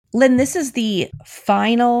Lynn, this is the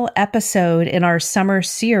final episode in our summer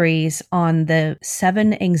series on the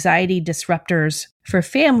 7 anxiety disruptors for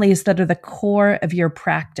families that are the core of your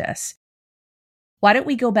practice. Why don't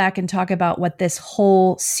we go back and talk about what this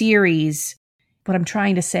whole series, what I'm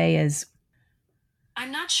trying to say is...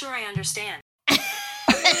 I'm not sure I understand.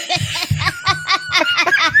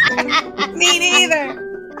 Me neither.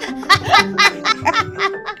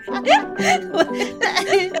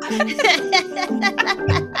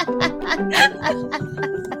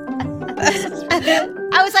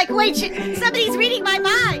 I was like, wait, somebody's reading my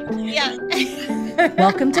mind. Yeah.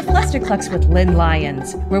 Welcome to Flusterclux with Lynn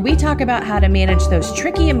Lyons, where we talk about how to manage those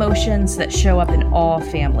tricky emotions that show up in all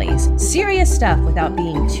families. Serious stuff without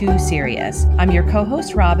being too serious. I'm your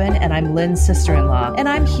co-host, Robin, and I'm Lynn's sister-in-law, and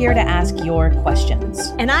I'm here to ask your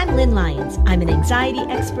questions. And I'm Lynn Lyons. I'm an anxiety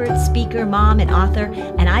expert, speaker, mom, and author,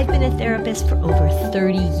 and I've been a therapist for over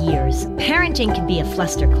 30 years. Parenting can be a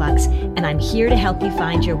flusterclux, and I'm here to help you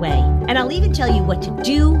find your way. And I'll even tell you what to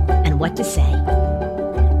do and what to say.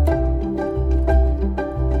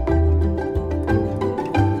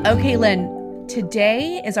 Okay, Lynn,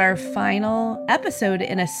 today is our final episode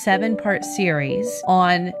in a 7-part series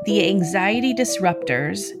on the anxiety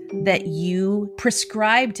disruptors that you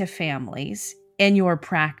prescribe to families in your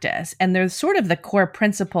practice. And they're sort of the core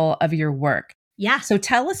principle of your work. Yeah. So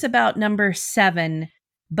tell us about number 7,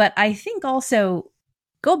 but I think also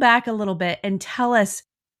go back a little bit and tell us,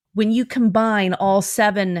 when you combine all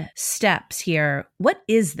 7 steps here, what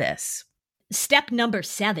is this? Step number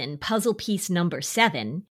 7, puzzle piece number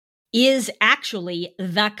 7, is actually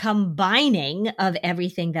the combining of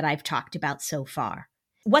everything that I've talked about so far.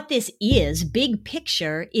 What this is, big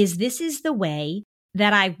picture, is this is the way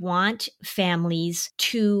that I want families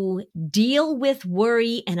to deal with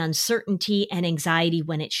worry and uncertainty and anxiety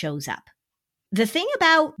when it shows up. The thing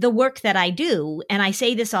about the work that I do, and I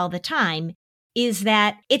say this all the time, is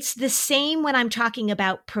that it's the same when I'm talking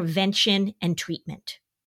about prevention and treatment.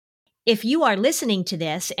 If you are listening to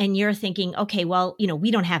this and you're thinking, okay, well, we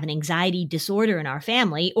don't have an anxiety disorder in our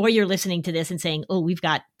family, or you're listening to this and saying, oh, we've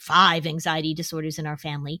got 5 anxiety disorders in our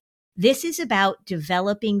family. This is about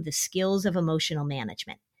developing the skills of emotional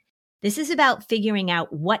management. This is about figuring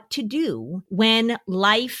out what to do when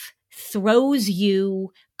life throws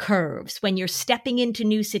you curves, when you're stepping into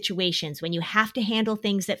new situations, when you have to handle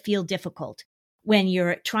things that feel difficult, when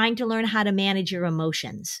you're trying to learn how to manage your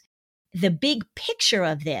emotions. The big picture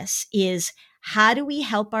of this is, how do we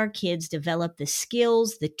help our kids develop the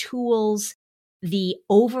skills, the tools, the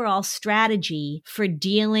overall strategy for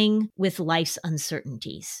dealing with life's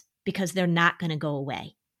uncertainties? Because they're not going to go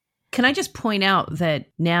away. Can I just point out that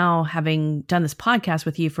now, having done this podcast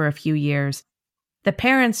with you for a few years, the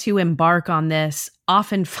parents who embark on this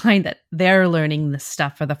often find that they're learning this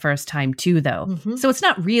stuff for the first time too, though. Mm-hmm. So it's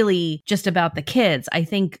not really just about the kids. I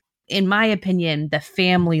think, in my opinion, the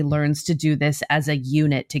family learns to do this as a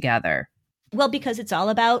unit together. Well, because it's all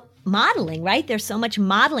about modeling, right? There's so much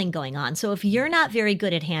modeling going on. So if you're not very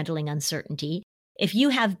good at handling uncertainty, if you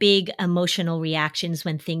have big emotional reactions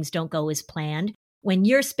when things don't go as planned, when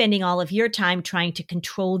you're spending all of your time trying to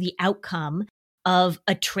control the outcome of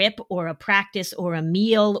a trip or a practice or a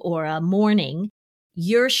meal or a morning,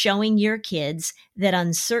 you're showing your kids that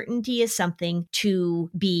uncertainty is something to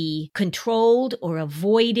be controlled or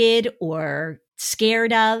avoided or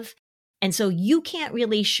scared of. And so you can't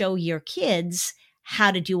really show your kids how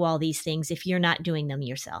to do all these things if you're not doing them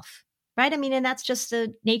yourself, right? I mean, and that's just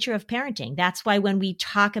the nature of parenting. That's why when we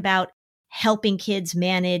talk about helping kids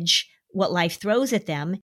manage what life throws at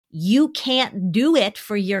them, you can't do it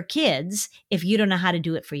for your kids if you don't know how to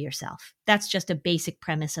do it for yourself. That's just a basic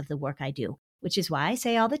premise of the work I do. Which is why I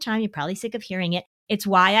say all the time, you're probably sick of hearing it, it's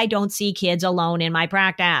why I don't see kids alone in my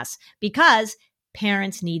practice, because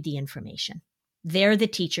parents need the information. They're the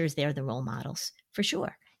teachers, they're the role models, for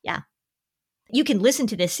sure. Yeah. You can listen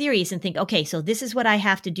to this series and think, okay, so this is what I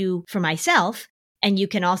have to do for myself. And you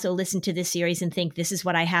can also listen to this series and think, this is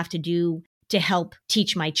what I have to do to help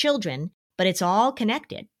teach my children. But it's all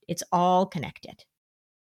connected. It's all connected.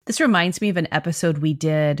 This reminds me of an episode we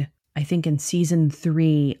did, I think in season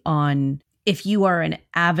 3, on if you are an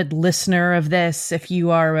avid listener of this, if you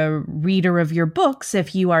are a reader of your books,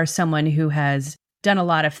 if you are someone who has done a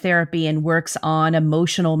lot of therapy and works on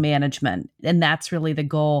emotional management, and that's really the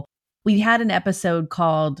goal. We had an episode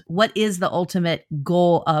called, What is the Ultimate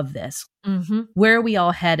Goal of This? Mm-hmm. Where are we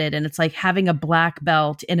all headed? And it's like having a black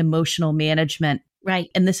belt in emotional management. Right.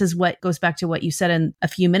 And this is what goes back to what you said a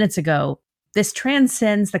few minutes ago. This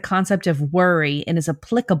transcends the concept of worry and is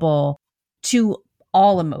applicable to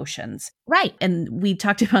all emotions. Right. And we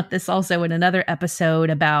talked about this also in another episode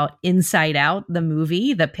about Inside Out, the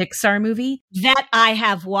movie, the Pixar movie. That I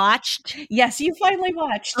have watched. Yes, you finally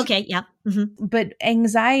watched. Okay, yeah. Mm-hmm. But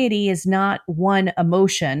anxiety is not one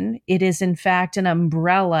emotion. It is, in fact, an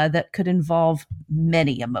umbrella that could involve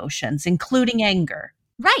many emotions, including anger.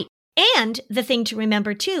 Right. And the thing to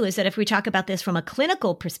remember, too, is that if we talk about this from a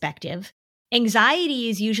clinical perspective, anxiety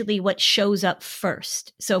is usually what shows up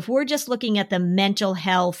first. So if we're just looking at the mental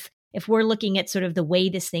health, if we're looking at sort of the way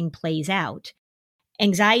this thing plays out,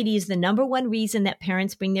 anxiety is the number one reason that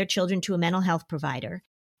parents bring their children to a mental health provider.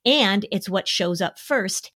 And it's what shows up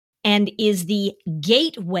first and is the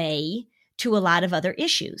gateway to a lot of other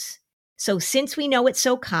issues. So since we know it's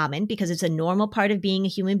so common, because it's a normal part of being a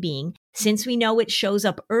human being, since we know it shows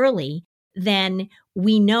up early, then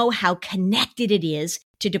we know how connected it is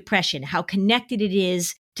to depression, how connected it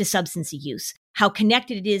is to substance use, how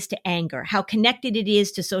connected it is to anger, how connected it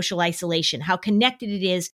is to social isolation, how connected it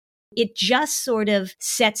is. It just sort of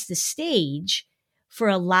sets the stage for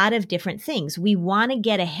a lot of different things. We want to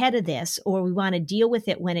get ahead of this, or we want to deal with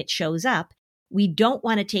it when it shows up. We don't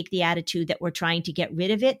want to take the attitude that we're trying to get rid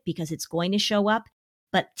of it because it's going to show up.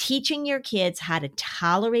 But teaching your kids how to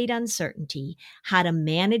tolerate uncertainty, how to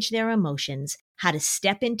manage their emotions, how to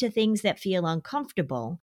step into things that feel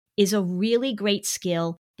uncomfortable is a really great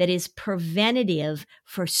skill that is preventative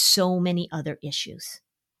for so many other issues.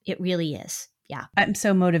 It really is. Yeah. I'm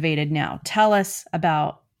so motivated now. Tell us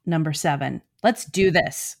about number 7. Let's do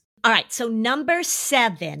this. All right. So number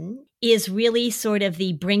 7 is really sort of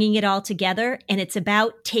the bringing it all together, and it's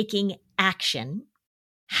about taking action.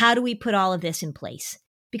 How do we put all of this in place?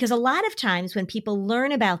 Because a lot of times when people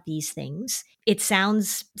learn about these things, it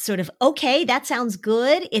sounds sort of, okay, that sounds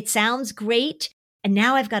good. It sounds great. And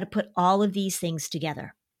now I've got to put all of these things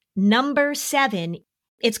together. Number 7,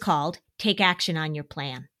 it's called Take Action on Your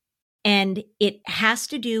Plan. And it has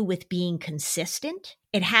to do with being consistent.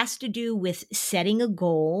 It has to do with setting a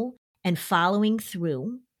goal and following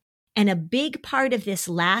through. And a big part of this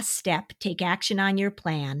last step, take action on your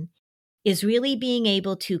plan, is really being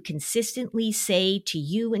able to consistently say to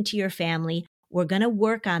you and to your family, we're going to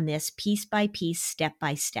work on this piece by piece, step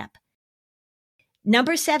by step.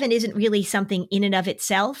 Number 7 isn't really something in and of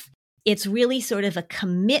itself. It's really sort of a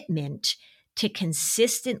commitment to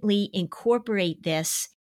consistently incorporate this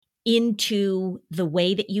into the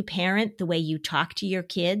way that you parent, the way you talk to your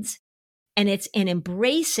kids. And it's an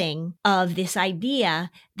embracing of this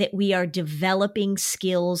idea that we are developing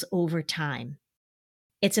skills over time.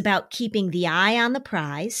 It's about keeping the eye on the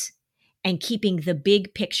prize and keeping the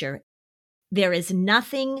big picture. There is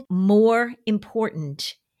nothing more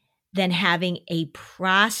important than having a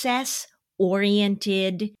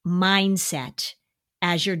process-oriented mindset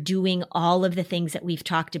as you're doing all of the things that we've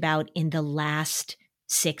talked about in the last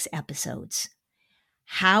 6 episodes.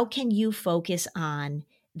 How can you focus on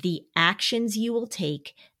the actions you will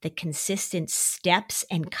take, the consistent steps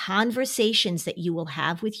and conversations that you will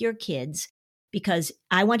have with your kids? Because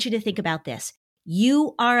I want you to think about this.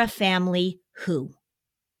 You are a family who,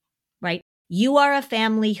 right? You are a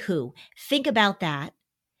family who. Think about that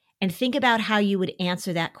and think about how you would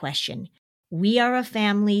answer that question. We are a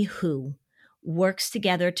family who works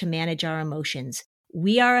together to manage our emotions.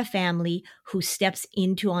 We are a family who steps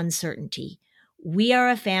into uncertainty. We are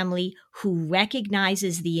a family who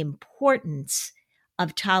recognizes the importance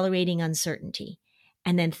of tolerating uncertainty.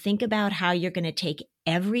 And then think about how you're going to take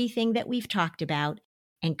everything that we've talked about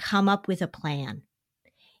and come up with a plan.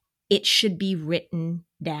 It should be written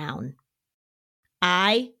down.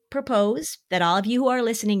 I propose that all of you who are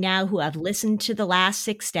listening now, who have listened to the last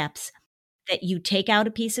 6 steps, that you take out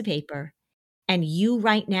a piece of paper and you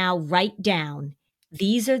right now write down,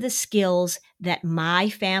 these are the skills that my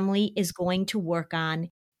family is going to work on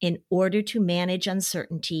in order to manage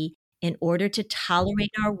uncertainty, in order to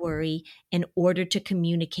tolerate our worry, in order to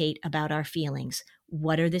communicate about our feelings.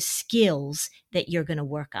 What are the skills that you're going to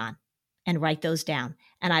work on? And write those down.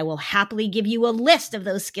 And I will happily give you a list of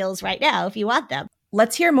those skills right now if you want them.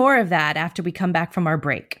 Let's hear more of that after we come back from our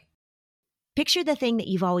break. Picture the thing that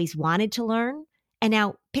you've always wanted to learn. And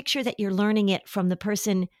now picture that you're learning it from the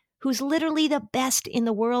person who's literally the best in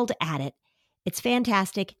the world at it. It's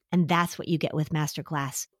fantastic, and that's what you get with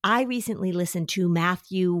Masterclass. I recently listened to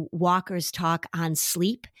Matthew Walker's talk on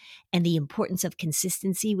sleep and the importance of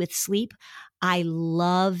consistency with sleep. I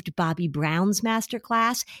loved Bobby Brown's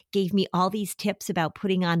Masterclass, gave me all these tips about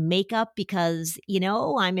putting on makeup because,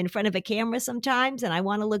 I'm in front of a camera sometimes and I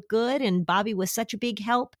want to look good, and Bobby was such a big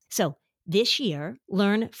help. So this year,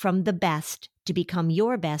 learn from the best to become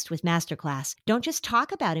your best with Masterclass. Don't just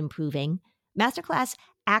talk about improving. Masterclass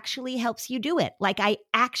actually helps you do it. Like I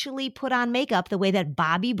actually put on makeup the way that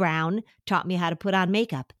Bobby Brown taught me how to put on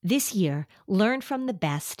makeup. This year, learn from the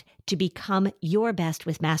best to become your best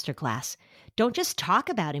with Masterclass. Don't just talk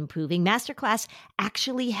about improving. Masterclass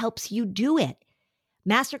actually helps you do it.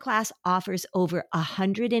 Masterclass offers over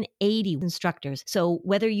 180 instructors. So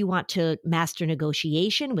whether you want to master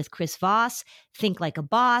negotiation with Chris Voss, think like a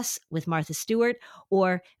boss with Martha Stewart,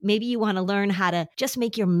 or maybe you want to learn how to just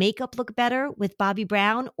make your makeup look better with Bobby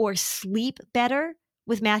Brown, or sleep better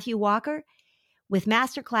with Matthew Walker, with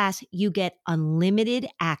Masterclass, you get unlimited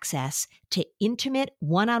access to intimate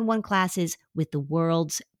one-on-one classes with the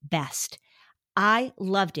world's best. I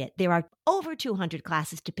loved it. There are over 200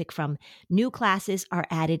 classes to pick from. New classes are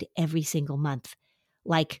added every single month,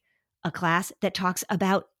 like a class that talks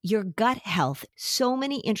about your gut health. So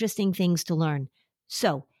many interesting things to learn.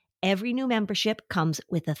 So every new membership comes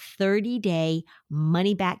with a 30-day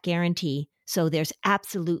money-back guarantee, so there's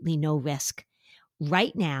absolutely no risk.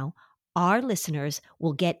 Right now, our listeners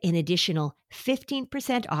will get an additional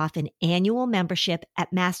 15% off an annual membership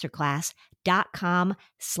at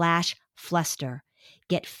masterclass.com/fluster.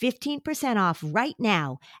 Get 15% off right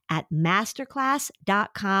now at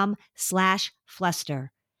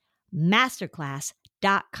masterclass.com/fluster.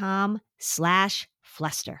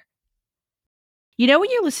 Masterclass.com/fluster. You know, when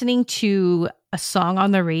you're listening to a song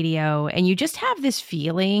on the radio and you just have this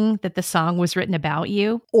feeling that the song was written about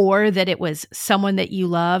you, or that it was someone that you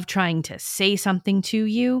love trying to say something to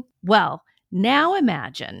you? Well, now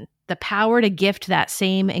imagine the power to gift that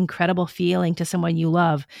same incredible feeling to someone you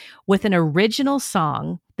love with an original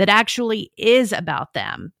song that actually is about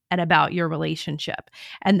them and about your relationship,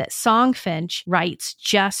 and that Songfinch writes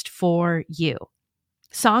just for you.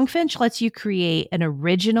 Songfinch lets you create an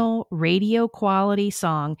original radio quality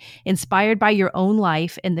song inspired by your own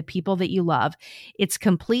life and the people that you love. It's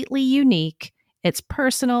completely unique, it's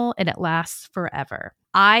personal, and it lasts forever.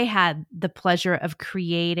 I had the pleasure of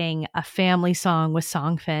creating a family song with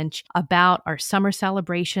Songfinch about our summer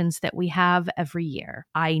celebrations that we have every year.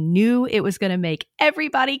 I knew it was going to make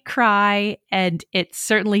everybody cry, and it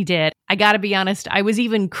certainly did. I got to be honest, I was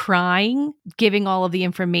even crying, giving all of the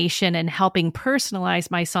information and helping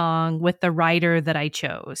personalize my song with the writer that I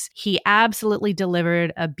chose. He absolutely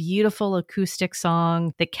delivered a beautiful acoustic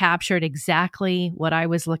song that captured exactly what I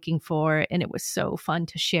was looking for, and it was so fun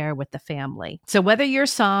to share with the family. So whether your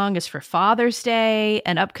song is for Father's Day,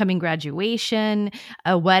 an upcoming graduation,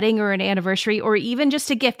 a wedding or an anniversary, or even just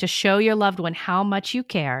a gift to show your loved one how much you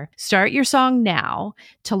care, start your song now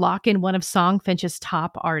to lock in one of Songfinch's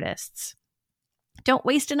top artists. Don't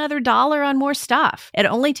waste another $1 on more stuff. It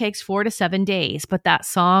only takes 4 to 7 days, but that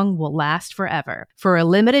song will last forever. For a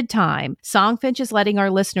limited time, Songfinch is letting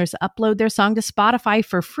our listeners upload their song to Spotify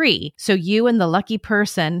for free, so you and the lucky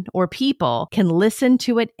person or people can listen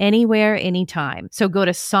to it anywhere, anytime. So go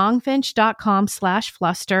to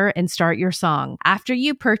songfinch.com/fluster and start your song. After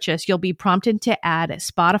you purchase, you'll be prompted to add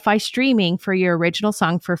Spotify streaming for your original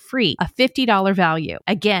song for free, a $50 value.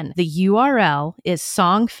 Again, the URL is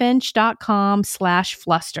songfinch.com/fluster.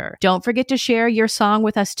 Don't forget to share your song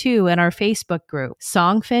with us too in our Facebook group,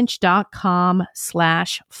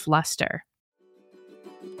 songfinch.com/fluster.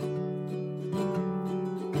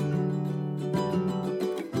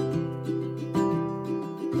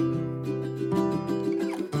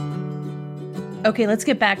 Okay, let's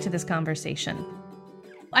get back to this conversation.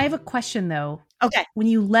 I have a question though. Okay. When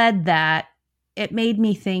you led that, it made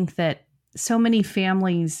me think that so many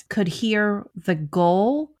families could hear the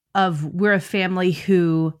goal of we're a family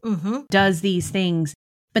who does these things.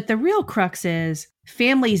 But the real crux is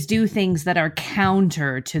families do things that are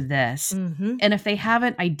counter to this. And if they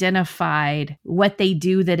haven't identified what they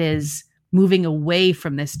do that is moving away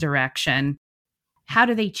from this direction, how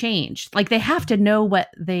do they change? Like they have to know what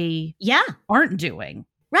they aren't doing.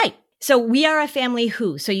 Right. So we are a family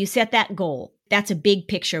who, so you set that goal. That's a big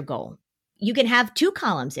picture goal. You can have 2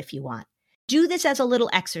 columns if you want. Do this as a little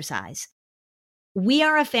exercise. We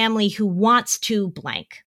are a family who wants to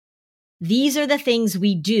blank. These are the things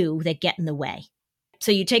we do that get in the way.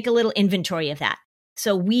 So you take a little inventory of that.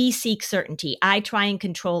 So we seek certainty. I try and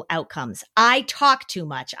control outcomes. I talk too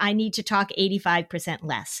much. I need to talk 85%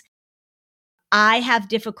 less. I have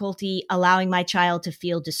difficulty allowing my child to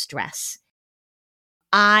feel distress.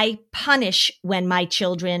 I punish when my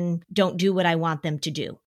children don't do what I want them to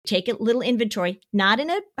do. Take a little inventory, not in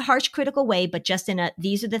a harsh, critical way, but just in a,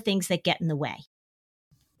 these are the things that get in the way.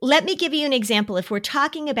 Let me give you an example. If we're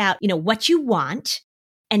talking about, what you want,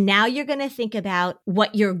 and now you're going to think about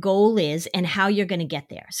what your goal is and how you're going to get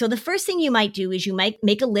there. So the first thing you might do is you might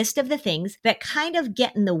make a list of the things that kind of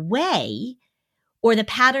get in the way or the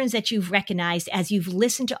patterns that you've recognized as you've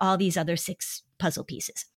listened to all these other 6 puzzle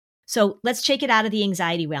pieces. So let's take it out of the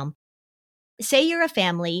anxiety realm. Say you're a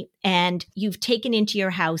family and you've taken into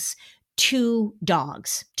your house 2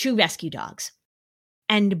 dogs, 2 rescue dogs.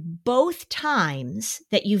 And both times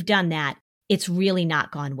that you've done that, it's really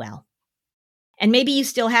not gone well. And maybe you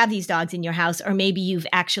still have these dogs in your house, or maybe you've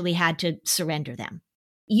actually had to surrender them.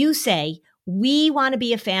 You say, we want to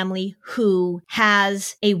be a family who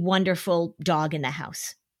has a wonderful dog in the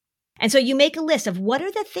house. And so you make a list of what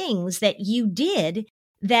are the things that you did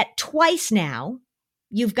that twice now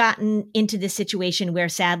you've gotten into this situation where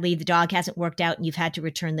sadly the dog hasn't worked out and you've had to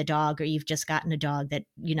return the dog, or you've just gotten a dog that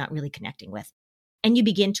you're not really connecting with. And you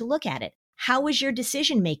begin to look at it. How was your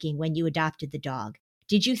decision making when you adopted the dog?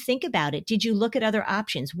 Did you think about it? Did you look at other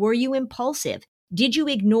options? Were you impulsive? Did you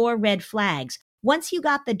ignore red flags? Once you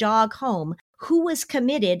got the dog home, who was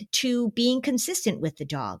committed to being consistent with the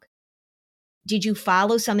dog? Did you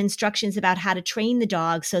follow some instructions about how to train the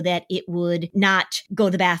dog so that it would not go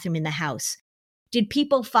to the bathroom in the house? Did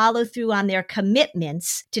people follow through on their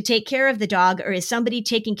commitments to take care of the dog, or is somebody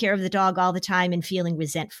taking care of the dog all the time and feeling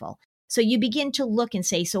resentful? So you begin to look and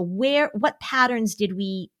say, so what patterns did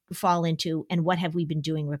we fall into and what have we been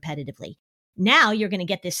doing repetitively? Now you're going to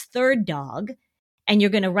get this 3rd dog and you're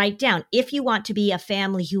going to write down, if you want to be a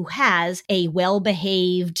family who has a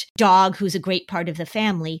well-behaved dog who's a great part of the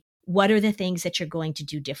family, what are the things that you're going to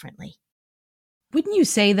do differently? Wouldn't you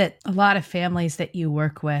say that a lot of families that you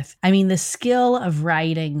work with, I mean, the skill of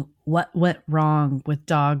writing what went wrong with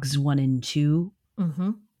dogs 1 and 2,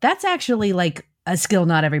 that's actually like a skill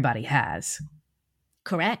not everybody has.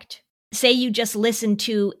 Correct. Say you just listened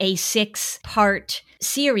to a 6-part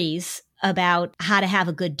series about how to have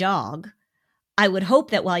a good dog. I would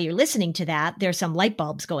hope that while you're listening to that, there's some light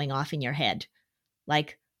bulbs going off in your head.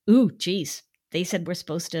 Like, ooh, geez, they said we're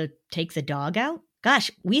supposed to take the dog out?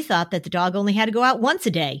 Gosh, we thought that the dog only had to go out once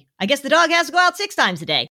a day. I guess the dog has to go out 6 times a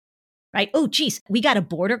day, right? Oh, geez, we got a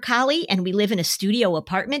border collie and we live in a studio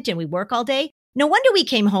apartment and we work all day. No wonder we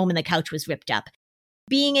came home and the couch was ripped up.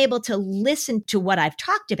 Being able to listen to what I've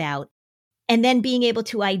talked about and then being able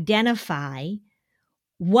to identify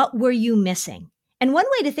what were you missing. And one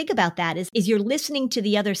way to think about that is you're listening to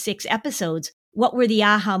the other 6 episodes. What were the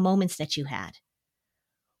aha moments that you had?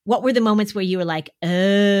 What were the moments where you were like,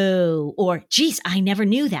 oh, or geez, I never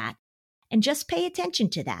knew that. And just pay attention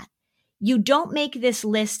to that. You don't make this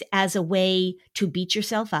list as a way to beat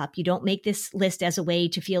yourself up. You don't make this list as a way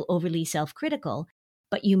to feel overly self-critical,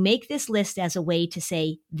 but you make this list as a way to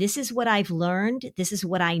say, this is what I've learned. This is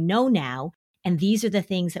what I know now. And these are the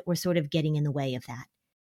things that were sort of getting in the way of that.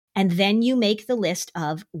 And then you make the list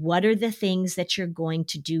of what are the things that you're going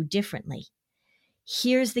to do differently.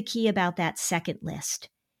 Here's the key about that second list.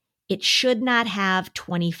 It should not have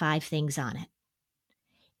 25 things on it.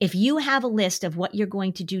 If you have a list of what you're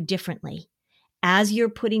going to do differently as you're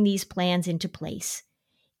putting these plans into place,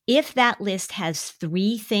 if that list has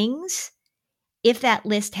 3 things, if that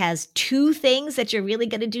list has 2 things that you're really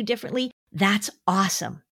going to do differently, that's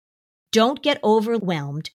awesome. Don't get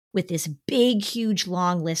overwhelmed with this big, huge,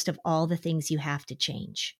 long list of all the things you have to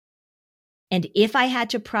change. And if I had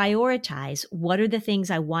to prioritize, what are the things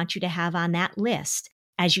I want you to have on that list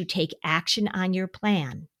as you take action on your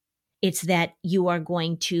plan? It's that you are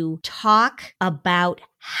going to talk about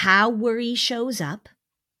how worry shows up,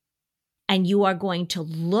 and you are going to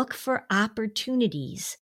look for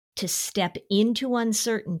opportunities to step into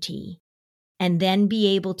uncertainty and then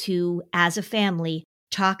be able to, as a family,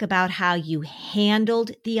 talk about how you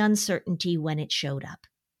handled the uncertainty when it showed up.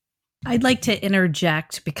 I'd like to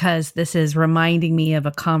interject because this is reminding me of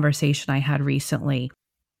a conversation I had recently.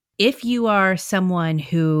 If you are someone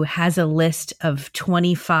who has a list of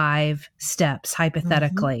 25 steps,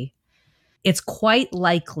 hypothetically, it's quite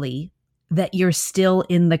likely that you're still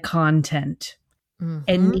in the content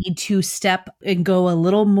and need to step and go a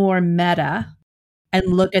little more meta and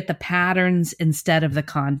look at the patterns instead of the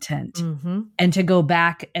content and to go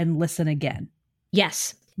back and listen again.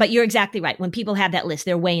 Yes. But you're exactly right. When people have that list,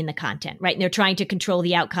 they're weighing the content, right? And they're trying to control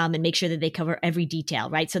the outcome and make sure that they cover every detail,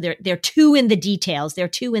 right? So they're too in the details, they're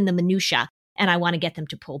too in the minutia, and I want to get them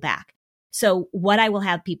to pull back. So what I will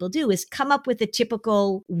have people do is come up with a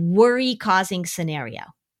typical worry-causing scenario.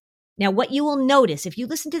 Now, what you will notice, if you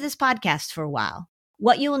listen to this podcast for a while,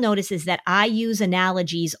 what you will notice is that I use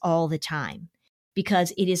analogies all the time,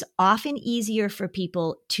 because it is often easier for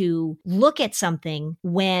people to look at something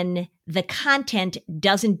when the content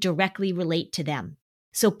doesn't directly relate to them.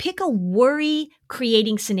 So pick a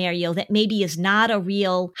worry-creating scenario that maybe is not a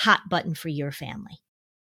real hot button for your family.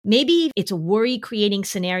 Maybe it's a worry creating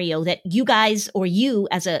scenario that you guys or you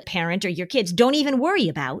as a parent or your kids don't even worry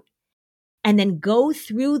about. And then go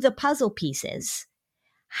through the puzzle pieces,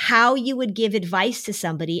 how you would give advice to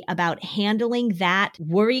somebody about handling that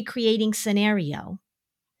worry creating scenario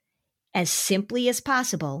as simply as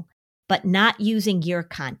possible, but not using your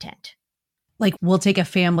content. Like, we'll take a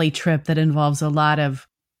family trip that involves a lot of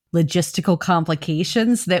logistical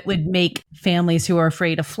complications that would make families who are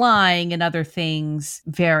afraid of flying and other things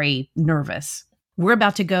very nervous. We're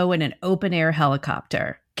about to go in an open air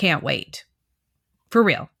helicopter. Can't wait. For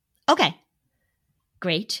real. Okay.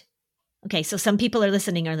 Great. Okay. So some people are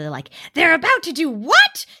listening or they're like, they're about to do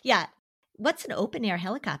what? Yeah. What's an open air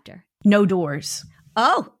helicopter? No doors.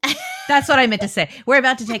 Oh, That's what I meant to say. We're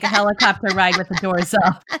about to take a helicopter ride with the doors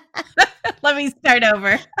off. Let me start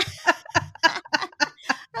over.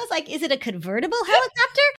 I was like, is it a convertible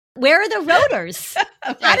helicopter? Where are the rotors?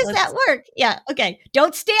 Okay, How does that work? Yeah. Okay.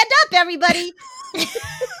 Don't stand up, everybody.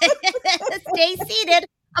 Stay seated.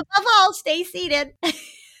 Above all, stay seated.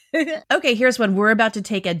 Okay, here's one. We're about to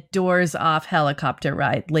take a doors off helicopter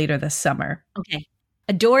ride later this summer. Okay.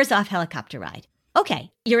 A doors off helicopter ride.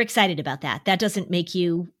 Okay. You're excited about that. That doesn't make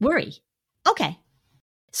you worry. Okay.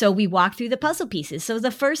 So we walk through the puzzle pieces. So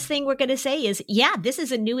the first thing we're going to say is, yeah, this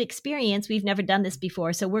is a new experience. We've never done this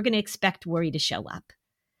before. So we're going to expect worry to show up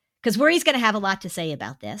because worry's going to have a lot to say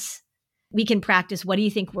about this. We can practice. What do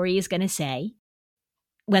you think worry is going to say?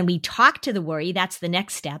 When we talk to the worry, that's the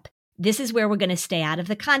next step. This is where we're going to stay out of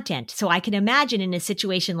the content. So I can imagine in a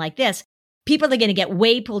situation like this, people are going to get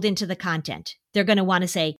way pulled into the content. They're going to want to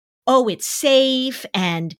say, oh, it's safe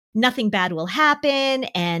and nothing bad will happen.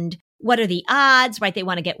 And what are the odds, right? They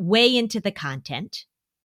want to get way into the content.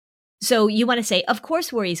 So you want to say, of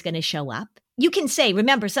course, worry is going to show up. You can say,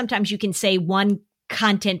 remember, sometimes you can say one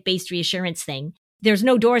content-based reassurance thing. There's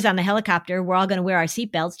no doors on the helicopter. We're all going to wear our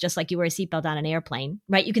seatbelts, just like you wear a seatbelt on an airplane,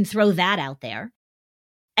 right? You can throw that out there.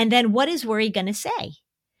 And then what is worry going to say?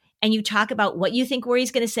 And you talk about what you think worry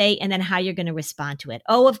is going to say and then how you're going to respond to it.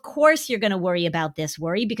 Oh, of course, you're going to worry about this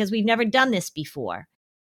worry because we've never done this before.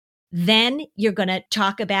 Then you're going to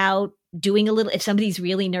talk about doing a little, if somebody's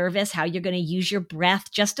really nervous, how you're going to use your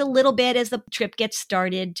breath just a little bit as the trip gets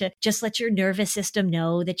started to just let your nervous system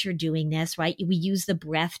know that you're doing this, right? We use the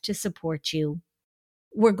breath to support you.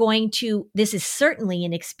 We're going to, this is certainly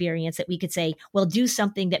an experience that we could say, well, do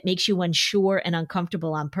something that makes you unsure and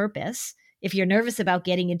uncomfortable on purpose. If you're nervous about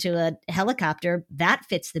getting into a helicopter, that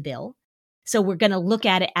fits the bill. So we're going to look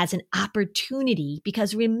at it as an opportunity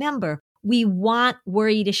because remember, we want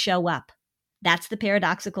worry to show up. That's the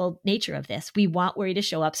paradoxical nature of this. We want worry to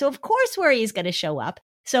show up. So of course, worry is going to show up.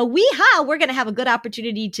 So we're going to have a good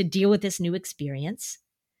opportunity to deal with this new experience,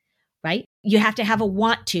 right? You have to have a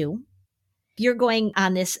want to. If you're going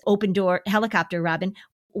on this open door helicopter, Robin,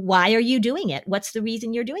 why are you doing it? What's the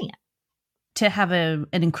reason you're doing it? To have an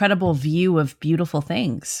incredible view of beautiful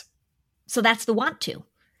things. So that's the want to.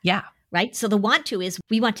 Yeah. Right? So the want to is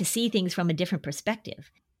we want to see things from a different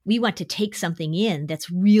perspective. We want to take something in that's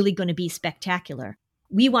really going to be spectacular.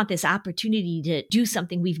 We want this opportunity to do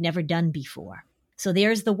something we've never done before. So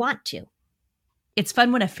there's the want to. It's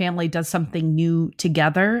fun when a family does something new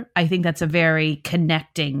together. I think that's a very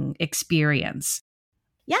connecting experience.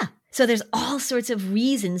 Yeah. So there's all sorts of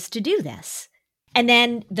reasons to do this. And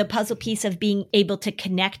then the puzzle piece of being able to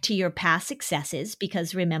connect to your past successes,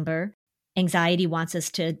 because remember, anxiety wants us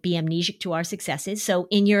to be amnesic to our successes. So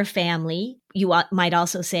in your family, you might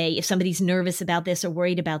also say, if somebody's nervous about this or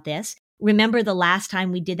worried about this, remember the last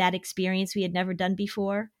time we did that experience we had never done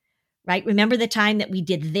before, right? Remember the time that we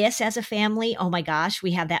did this as a family? Oh my gosh,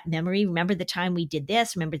 we have that memory. Remember the time we did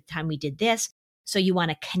this? Remember the time we did this? So you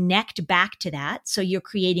want to connect back to that. So you're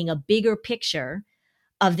creating a bigger picture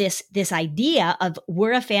of this idea of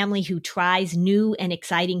we're a family who tries new and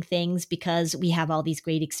exciting things because we have all these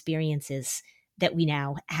great experiences that we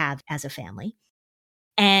now have as a family.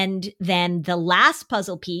 And then the last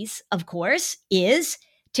puzzle piece, of course, is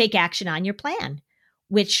take action on your plan,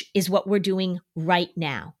 which is what we're doing right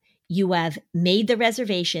now. You have made the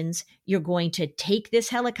reservations. You're going to take this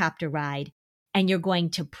helicopter ride and you're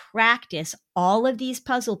going to practice all of these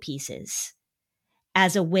puzzle pieces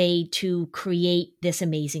as a way to create this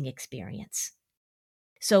amazing experience.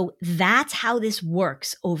 So that's how this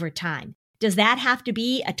works over time. Does that have to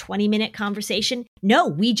be a 20-minute conversation? No,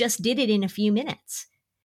 we just did it in a few minutes.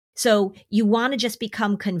 So you want to just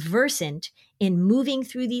become conversant in moving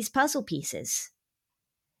through these puzzle pieces,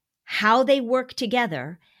 how they work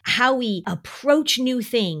together, how we approach new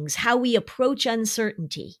things, how we approach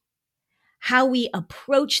uncertainty, how we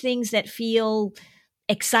approach things that feel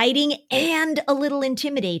exciting and a little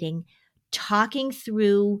intimidating, talking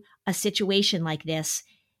through a situation like this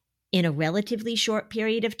in a relatively short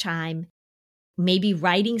period of time, maybe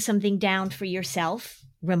writing something down for yourself,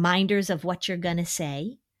 reminders of what you're going to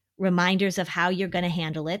say, reminders of how you're going to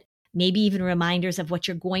handle it, maybe even reminders of what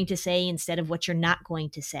you're going to say instead of what you're not going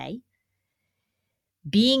to say.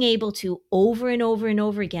 Being able to over and over and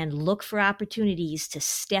over again look for opportunities to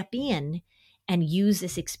step in and use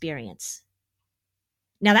this experience.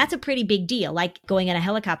 Now, that's a pretty big deal, like going on a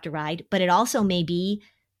helicopter ride, but it also may be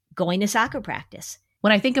going to soccer practice.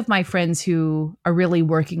 When I think of my friends who are really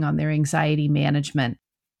working on their anxiety management,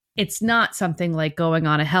 it's not something like going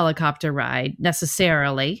on a helicopter ride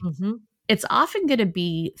necessarily. Mm-hmm. It's often going to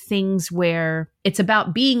be things where it's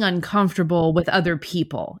about being uncomfortable with other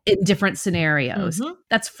people in different scenarios. Mm-hmm.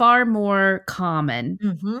 That's far more common,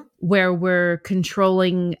 where we're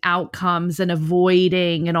controlling outcomes and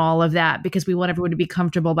avoiding and all of that because we want everyone to be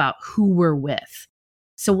comfortable about who we're with.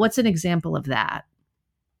 So what's an example of that?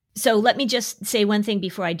 So let me just say one thing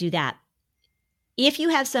before I do that. If you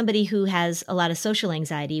have somebody who has a lot of social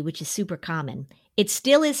anxiety, which is super common, it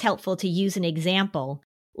still is helpful to use an example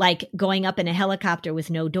like going up in a helicopter with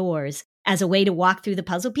no doors as a way to walk through the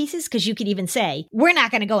puzzle pieces. Because you could even say, we're not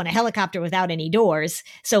going to go in a helicopter without any doors.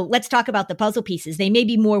 So let's talk about the puzzle pieces. They may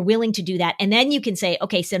be more willing to do that. And then you can say,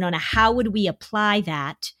 okay, so Nona, how would we apply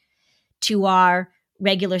that to our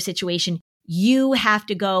regular situation? You have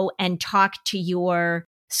to go and talk to your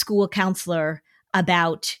school counselor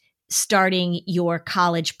about starting your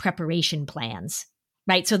college preparation plans.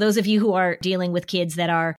 Right. So those of you who are dealing with kids that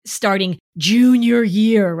are starting junior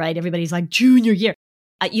year, right? Everybody's like junior year.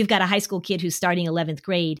 You've got a high school kid who's starting 11th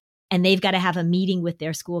grade and they've got to have a meeting with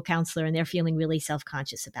their school counselor and they're feeling really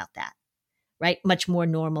self-conscious about that, right? Much more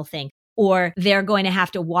normal thing. Or they're going to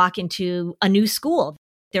have to walk into a new school.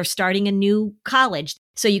 They're starting a new college.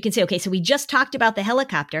 So you can say, okay, so we just talked about the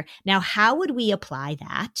helicopter. Now, how would we apply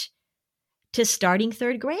that to starting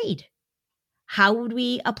third grade? How would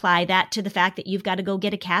we apply that to the fact that you've got to go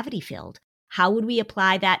get a cavity filled? How would we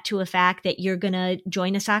apply that to a fact that you're going to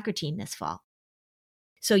join a soccer team this fall?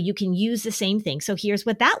 So you can use the same thing. So here's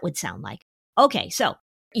what that would sound like. Okay, so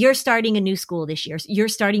you're starting a new school this year. You're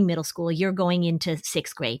starting middle school. You're going into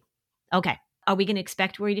 6th grade. Okay, are we going to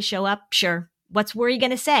expect Worry to show up? Sure. What's Worry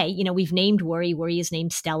going to say? You know, we've named Worry. Worry is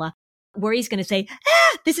named Stella. Worry's going to say,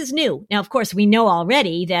 this is new. Now, of course, we know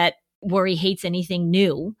already that Worry hates anything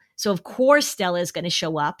new. So of course, Stella is going to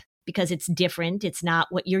show up because it's different. It's not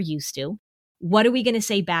what you're used to. What are we going to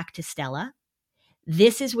say back to Stella?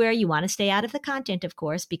 This is where you want to stay out of the content, of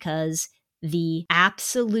course, because the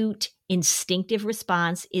absolute instinctive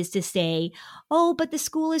response is to say, oh, but the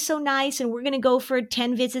school is so nice and we're going to go for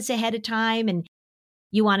 10 visits ahead of time. And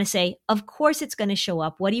you want to say, of course it's going to show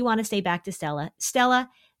up. What do you want to say back to Stella? Stella,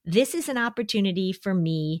 this is an opportunity for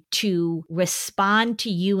me to respond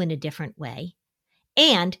to you in a different way.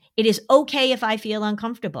 And it is okay if I feel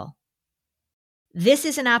uncomfortable. This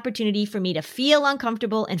is an opportunity for me to feel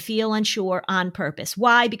uncomfortable and feel unsure on purpose.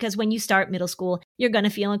 Why? Because when you start middle school, you're going to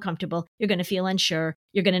feel uncomfortable. You're going to feel unsure.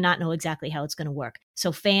 You're going to not know exactly how it's going to work.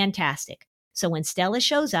 So fantastic. So when Stella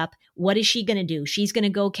shows up, what is she going to do? She's going to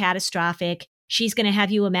go catastrophic. She's going to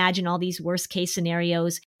have you imagine all these worst case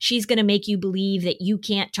scenarios. She's going to make you believe that you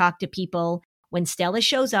can't talk to people. When Stella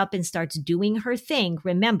shows up and starts doing her thing,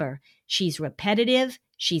 remember, she's repetitive,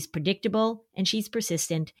 she's predictable, and she's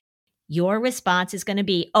persistent. Your response is going to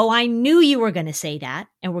be, oh, I knew you were going to say that,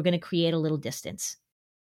 and we're going to create a little distance.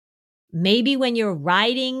 Maybe when you're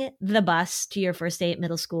riding the bus to your first day at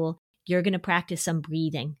middle school, you're going to practice some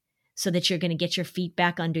breathing so that you're going to get your feet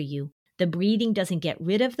back under you. The breathing doesn't get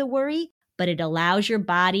rid of the worry, but it allows your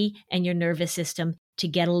body and your nervous system to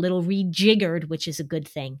get a little rejiggered, which is a good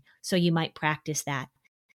thing. So you might practice that.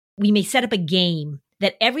 We may set up a game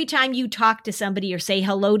that every time you talk to somebody or say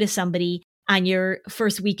hello to somebody on your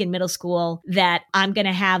first week in middle school, that I'm going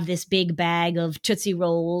to have this big bag of Tootsie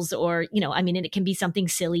Rolls or, and it can be something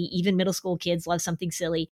silly. Even middle school kids love something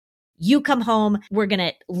silly. You come home, we're going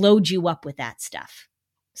to load you up with that stuff.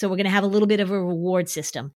 So we're going to have a little bit of a reward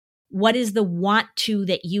system. What is the want to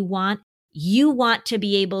that you want? You want to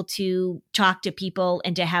be able to talk to people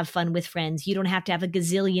and to have fun with friends. You don't have to have a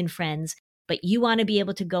gazillion friends, but you want to be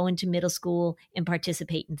able to go into middle school and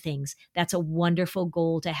participate in things. That's a wonderful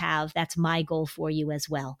goal to have. That's my goal for you as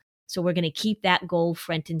well. So we're going to keep that goal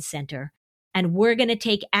front and center. And we're going to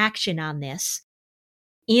take action on this.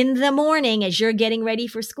 In the morning, as you're getting ready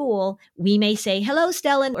for school, we may say, hello,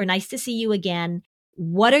 Stella, or nice to see you again.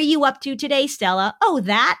 What are you up to today, Stella? Oh,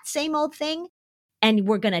 that same old thing. And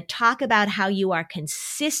we're going to talk about how you are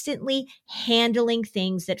consistently handling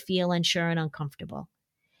things that feel unsure and uncomfortable.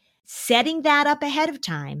 Setting that up ahead of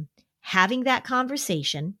time having that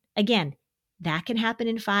conversation, again, that can happen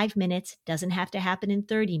in 5 minutes, doesn't have to happen in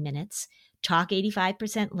 30 minutes. Talk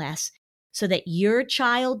 85% less so that your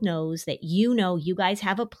child knows that you know you guys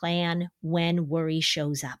have a plan when worry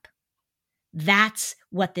shows up. That's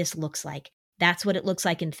what this looks like. That's what it looks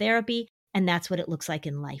like in therapy, and that's what it looks like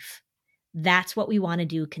in life. That's what we want to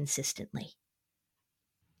do consistently.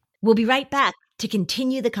 We'll be right back to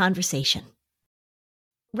continue the conversation.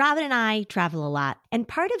 Robin and I travel a lot, and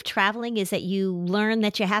part of traveling is that you learn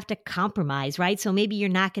that you have to compromise, right? So maybe you're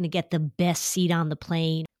not going to get the best seat on the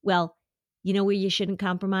plane. Well, you know where you shouldn't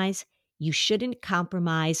compromise? You shouldn't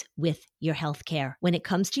compromise with your health care. When it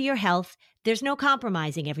comes to your health, there's no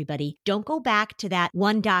compromising, everybody. Don't go back to that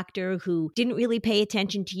one doctor who didn't really pay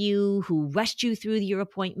attention to you, who rushed you through your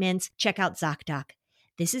appointments. Check out ZocDoc.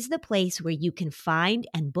 This is the place where you can find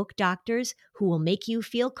and book doctors who will make you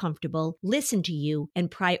feel comfortable, listen to you,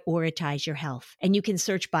 and prioritize your health. And you can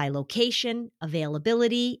search by location,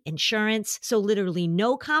 availability, insurance, so literally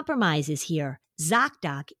no compromises here.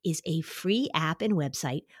 ZocDoc is a free app and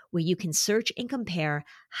website where you can search and compare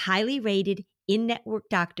highly rated in-network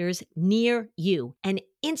doctors near you and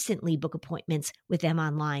instantly book appointments with them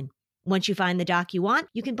online. Once you find the doc you want,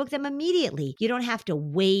 you can book them immediately. You don't have to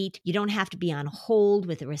wait. You don't have to be on hold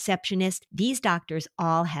with a receptionist. These doctors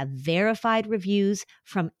all have verified reviews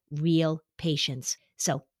from real patients.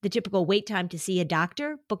 So the typical wait time to see a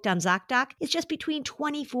doctor booked on ZocDoc is just between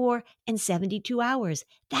 24 and 72 hours.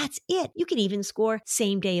 That's it. You can even score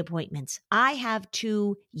same-day appointments. I have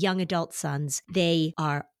 2 young adult sons. They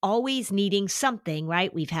are always needing something,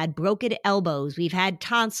 right? We've had broken elbows. We've had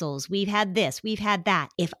tonsils. We've had this. We've had that.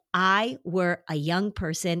 If I were a young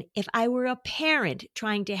person, if I were a parent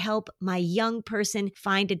trying to help my young person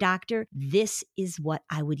find a doctor, this is what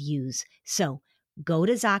I would use. So go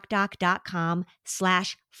to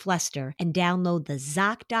ZocDoc.com/Fluster and download the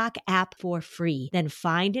ZocDoc app for free. Then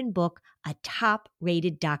find and book a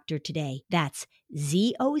top-rated doctor today. That's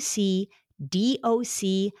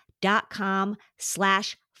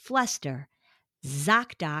ZocDoc.com/Fluster.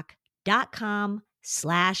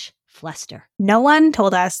 ZocDoc.com/Fluster. No one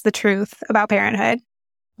told us the truth about parenthood.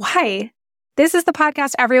 Why? This is the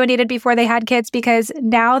podcast everyone needed before they had kids, because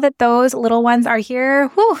now that those little ones are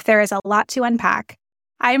here, there is a lot to unpack.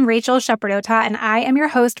 I'm Rachel Shepardota, and I am your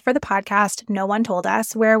host for the podcast No One Told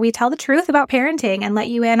Us, where we tell the truth about parenting and let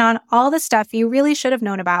you in on all the stuff you really should have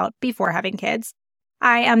known about before having kids.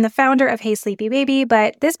 I am the founder of Hey Sleepy Baby,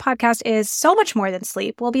 but this podcast is so much more than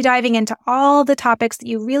sleep. We'll be diving into all the topics that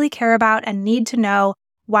you really care about and need to know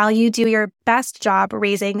while you do your best job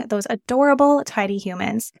raising those adorable, tiny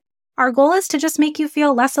humans. Our goal is to just make you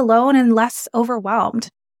feel less alone and less overwhelmed.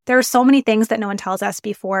 There are so many things that no one tells us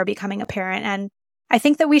before becoming a parent, and I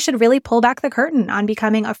think that we should really pull back the curtain on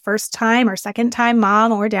becoming a first-time or second-time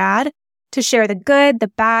mom or dad to share the good, the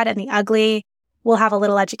bad, and the ugly. We'll have a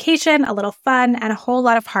little education, a little fun, and a whole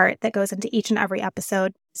lot of heart that goes into each and every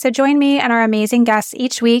episode. So join me and our amazing guests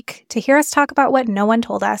each week to hear us talk about what no one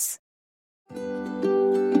told us.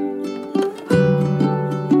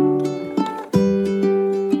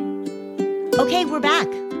 Okay, we're back.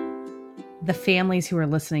 The families who are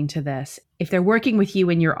listening to this, if they're working with you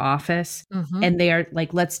in your office and they are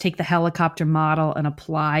like, let's take the helicopter model and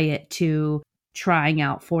apply it to trying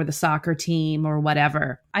out for the soccer team or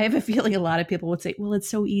whatever. I have a feeling a lot of people would say, well, it's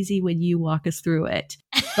so easy when you walk us through it,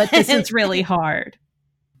 but this is really hard.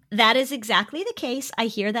 That is exactly the case. I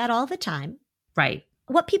hear that all the time. Right.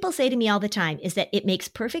 What people say to me all the time is that it makes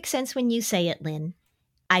perfect sense when you say it, Lynn.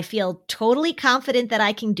 I feel totally confident that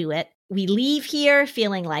I can do it. We leave here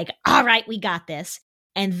feeling like, all right, we got this.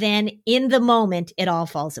 And then in the moment, it all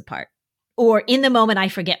falls apart. Or in the moment, I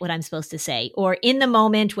forget what I'm supposed to say. Or in the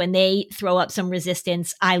moment when they throw up some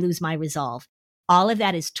resistance, I lose my resolve. All of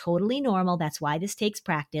that is totally normal. That's why this takes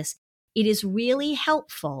practice. It is really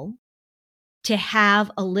helpful to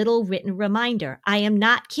have a little written reminder. I am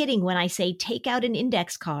not kidding when I say take out an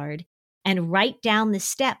index card and write down the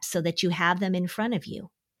steps so that you have them in front of you.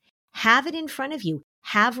 Have it in front of you.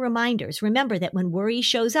 Have reminders. Remember that when worry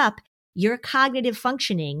shows up, your cognitive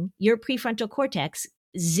functioning, your prefrontal cortex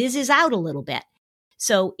zizzes out a little bit.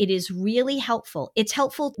 So it is really helpful. It's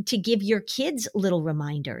helpful to give your kids little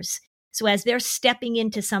reminders. So as they're stepping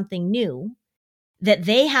into something new, that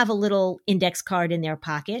they have a little index card in their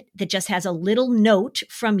pocket that just has a little note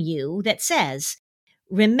from you that says,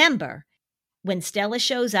 remember, when Stella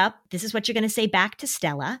shows up, this is what you're going to say back to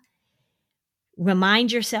Stella.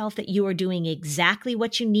 Remind yourself that you are doing exactly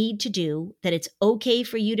what you need to do, that it's okay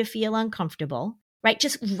for you to feel uncomfortable, right?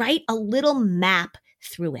 Just write a little map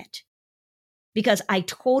through it. Because I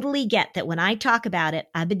totally get that when I talk about it,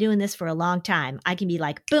 I've been doing this for a long time. I can be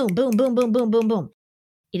like, boom, boom, boom, boom, boom, boom, boom.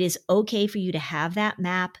 It is okay for you to have that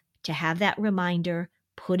map, to have that reminder,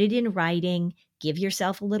 put it in writing, give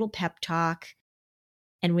yourself a little pep talk.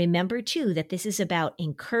 And remember too, that this is about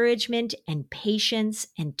encouragement and patience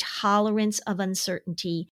and tolerance of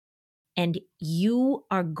uncertainty. And you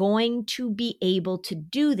are going to be able to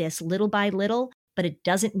do this little by little, but it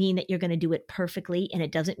doesn't mean that you're going to do it perfectly. And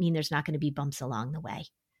it doesn't mean there's not going to be bumps along the way.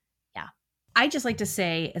 Yeah. I just like to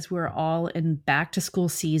say, as we're all in back to school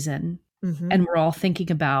season, Mm-hmm. and we're all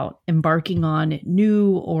thinking about embarking on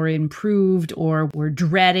new or improved, or we're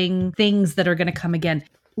dreading things that are going to come again.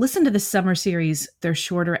 Listen to the summer series. They're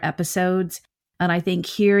shorter episodes. And I think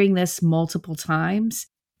hearing this multiple times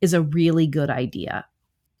is a really good idea.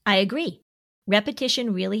 I agree.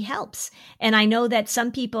 Repetition really helps. And I know that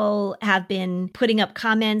some people have been putting up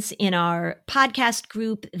comments in our podcast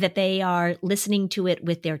group that they are listening to it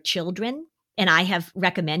with their children. And I have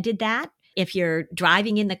recommended that. If you're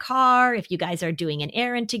driving in the car, if you guys are doing an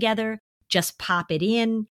errand together, just pop it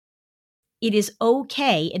in. It is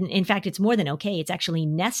okay. And in fact, it's more than okay. It's actually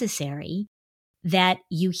necessary that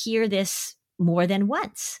you hear this more than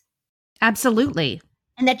once. Absolutely.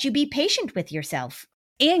 And that you be patient with yourself.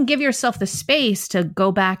 And give yourself the space to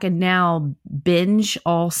go back and now binge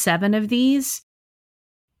all 7 of these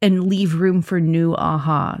and leave room for new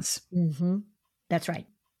ahas. Mm-hmm. That's right.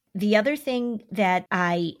 The other thing that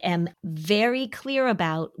I am very clear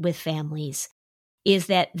about with families is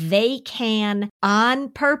that they can, on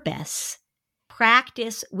purpose,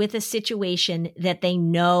 practice with a situation that they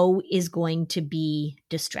know is going to be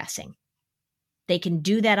distressing. They can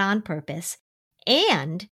do that on purpose,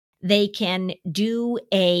 and they can do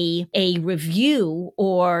a review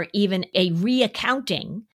or even a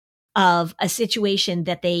reaccounting of a situation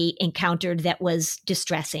that they encountered that was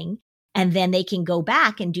distressing. And then they can go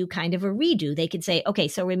back and do kind of a redo. They can say, okay,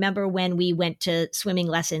 so remember when we went to swimming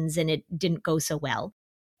lessons and it didn't go so well?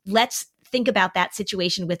 Let's think about that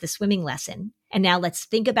situation with the swimming lesson. And now let's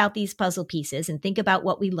think about these puzzle pieces and think about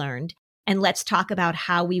what we learned. And let's talk about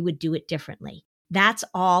how we would do it differently. That's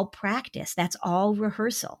all practice. That's all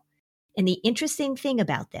rehearsal. And the interesting thing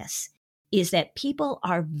about this is that people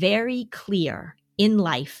are very clear in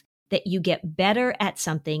life that you get better at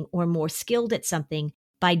something or more skilled at something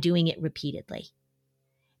by doing it repeatedly.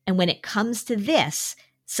 And when it comes to this,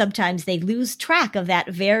 sometimes they lose track of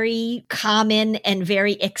that very common and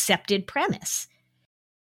very accepted premise.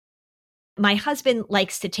 My husband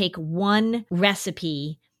likes to take one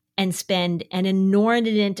recipe and spend an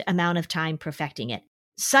inordinate amount of time perfecting it,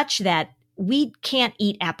 such that we can't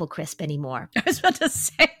eat apple crisp anymore. I was about to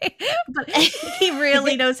say, but he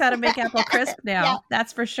really knows how to make apple crisp now. Yeah.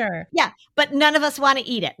 That's for sure. Yeah, but none of us want to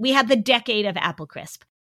eat it. We have the decade of apple crisp.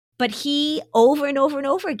 But he, over and over and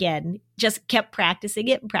over again, just kept practicing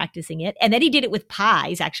it and practicing it. And then he did it with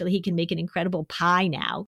pies. Actually, he can make an incredible pie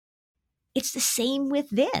now. It's the same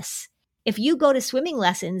with this. If you go to swimming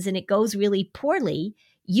lessons and it goes really poorly,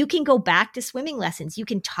 you can go back to swimming lessons. You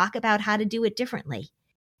can talk about how to do it differently.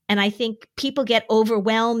 And I think people get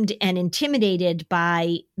overwhelmed and intimidated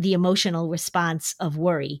by the emotional response of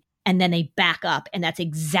worry. And then they back up. And that's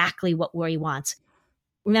exactly what worry wants.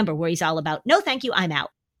 Remember, worry's all about, no, thank you, I'm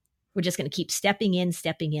out. We're just going to keep stepping in,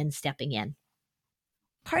 stepping in, stepping in.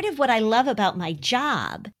 Part of what I love about my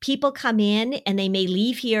job, people come in and they may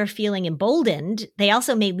leave here feeling emboldened. They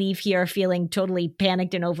also may leave here feeling totally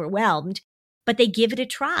panicked and overwhelmed, but they give it a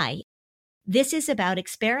try. This is about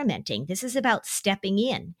experimenting. This is about stepping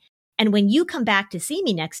in. And when you come back to see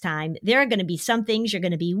me next time, there are going to be some things you're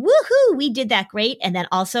going to be, woohoo, we did that great. And then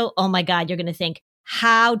also, oh my God, you're going to think,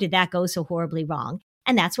 how did that go so horribly wrong?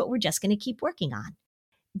 And that's what we're just going to keep working on.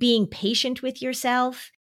 Being patient with yourself,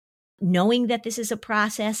 knowing that this is a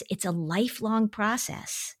process, it's a lifelong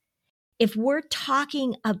process. If we're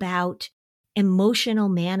talking about emotional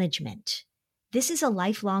management, this is a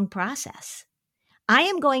lifelong process. I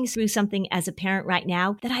am going through something as a parent right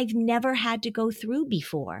now that I've never had to go through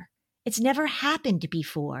before. It's never happened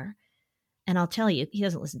before. And I'll tell you, he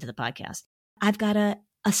doesn't listen to the podcast. I've got a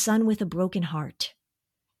son with a broken heart,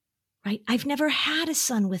 right? I've never had a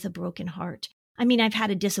son with a broken heart. I mean, I've had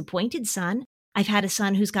a disappointed son. I've had a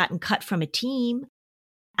son who's gotten cut from a team.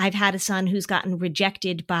 I've had a son who's gotten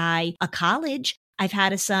rejected by a college. I've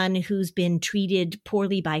had a son who's been treated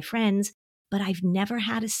poorly by friends, but I've never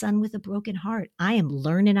had a son with a broken heart. I am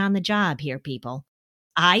learning on the job here, people.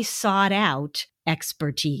 I sought out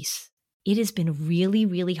expertise. It has been really,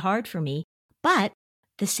 really hard for me, but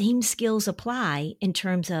the same skills apply in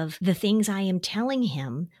terms of the things I am telling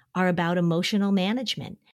him are about emotional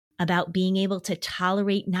management, about being able to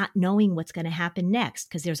tolerate not knowing what's going to happen next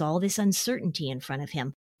because there's all this uncertainty in front of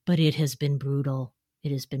him. But it has been brutal.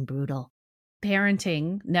 It has been brutal.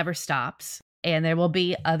 Parenting never stops, and there will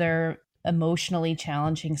be other emotionally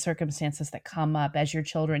challenging circumstances that come up as your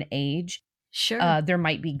children age. Sure. There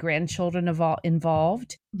might be grandchildren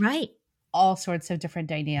involved. Right. All sorts of different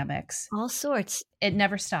dynamics. All sorts. It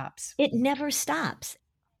never stops. It never stops.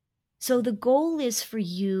 So the goal is for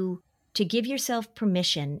you to give yourself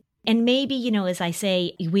permission. And maybe, as I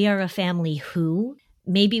say, we are a family who,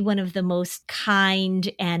 maybe one of the most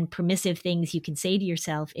kind and permissive things you can say to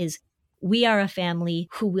yourself is, we are a family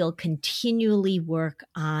who will continually work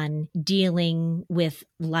on dealing with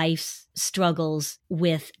life's struggles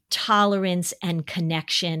with tolerance and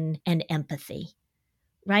connection and empathy.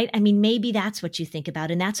 Right? I mean, maybe that's what you think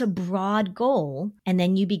about. And that's a broad goal. And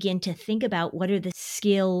then you begin to think about what are the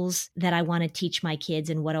skills that I want to teach my kids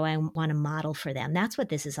and what do I want to model for them? That's what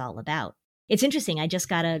this is all about. It's interesting. I just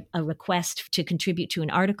got a request to contribute to an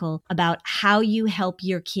article about how you help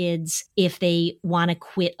your kids if they want to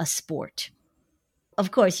quit a sport.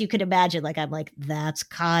 Of course, you could imagine, I'm like, that's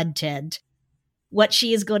content. What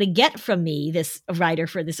she is going to get from me, this writer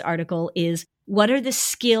for this article, is what are the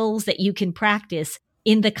skills that you can practice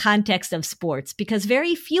in the context of sports? Because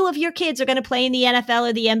very few of your kids are going to play in the NFL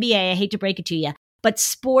or the NBA. I hate to break it to you, but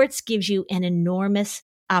sports gives you an enormous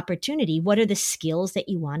opportunity. What are the skills that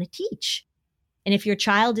you want to teach? And if your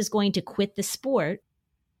child is going to quit the sport,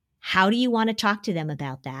 how do you want to talk to them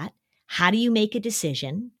about that? How do you make a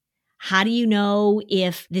decision? How do you know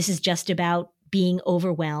if this is just about being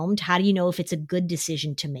overwhelmed? How do you know if it's a good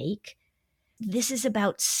decision to make? This is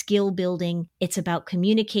about skill building. It's about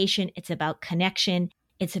communication. It's about connection.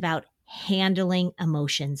 It's about handling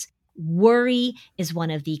emotions. Worry is one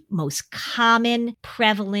of the most common,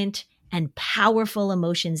 prevalent, and powerful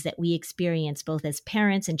emotions that we experience both as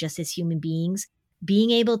parents and just as human beings.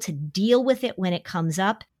 Being able to deal with it when it comes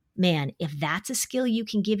up, man, if that's a skill you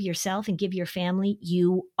can give yourself and give your family,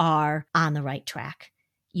 you are on the right track.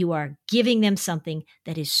 You are giving them something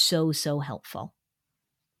that is so, so helpful.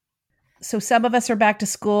 So some of us are back to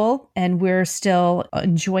school and we're still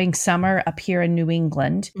enjoying summer up here in New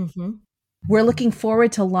England. Mm-hmm. We're looking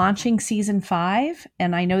forward to launching season 5.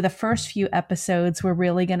 And I know the first few episodes, we're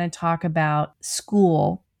really going to talk about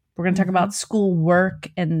school. We're going to talk about school work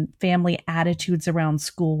and family attitudes around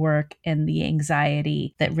schoolwork and the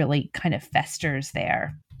anxiety that really kind of festers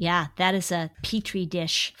there. Yeah, that is a petri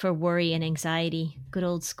dish for worry and anxiety. Good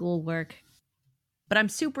old schoolwork. But I'm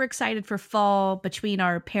super excited for fall between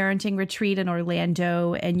our parenting retreat in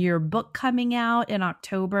Orlando and your book coming out in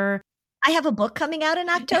October. I have a book coming out in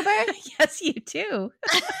October? Yes, you do.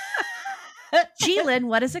 Jeelan,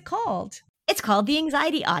 what is it called? It's called The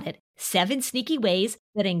Anxiety Audit: 7 Sneaky Ways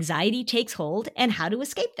That Anxiety Takes Hold and How to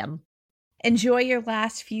Escape Them. Enjoy your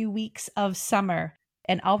last few weeks of summer,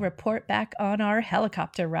 and I'll report back on our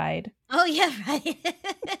helicopter ride. Oh, yeah, right.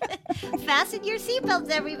 Fasten your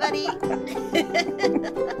seatbelts, everybody.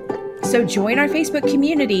 So join our Facebook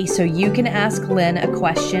community so you can ask Lynn a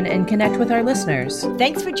question and connect with our listeners.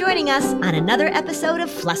 Thanks for joining us on another episode of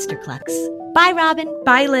Flusterclux. Bye, Robin.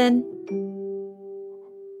 Bye, Lynn.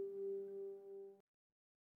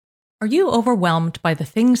 Are you overwhelmed by the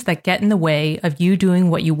things that get in the way of you doing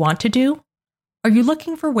what you want to do? Are you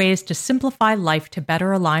looking for ways to simplify life to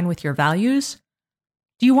better align with your values?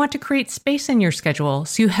 Do you want to create space in your schedule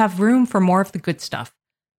so you have room for more of the good stuff?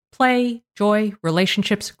 Play, joy,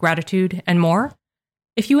 relationships, gratitude, and more?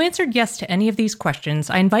 If you answered yes to any of these questions,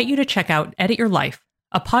 I invite you to check out Edit Your Life,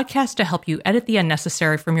 a podcast to help you edit the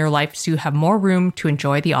unnecessary from your life so you have more room to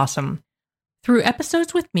enjoy the awesome. Through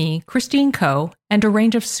episodes with me, Christine Coe, and a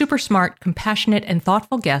range of super smart, compassionate, and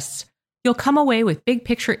thoughtful guests, you'll come away with big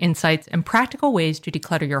picture insights and practical ways to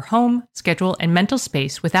declutter your home, schedule, and mental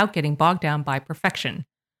space without getting bogged down by perfection.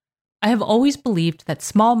 I have always believed that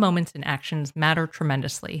small moments and actions matter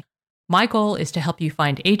tremendously. My goal is to help you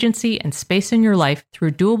find agency and space in your life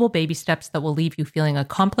through doable baby steps that will leave you feeling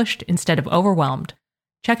accomplished instead of overwhelmed.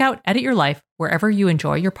 Check out Edit Your Life wherever you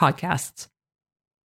enjoy your podcasts.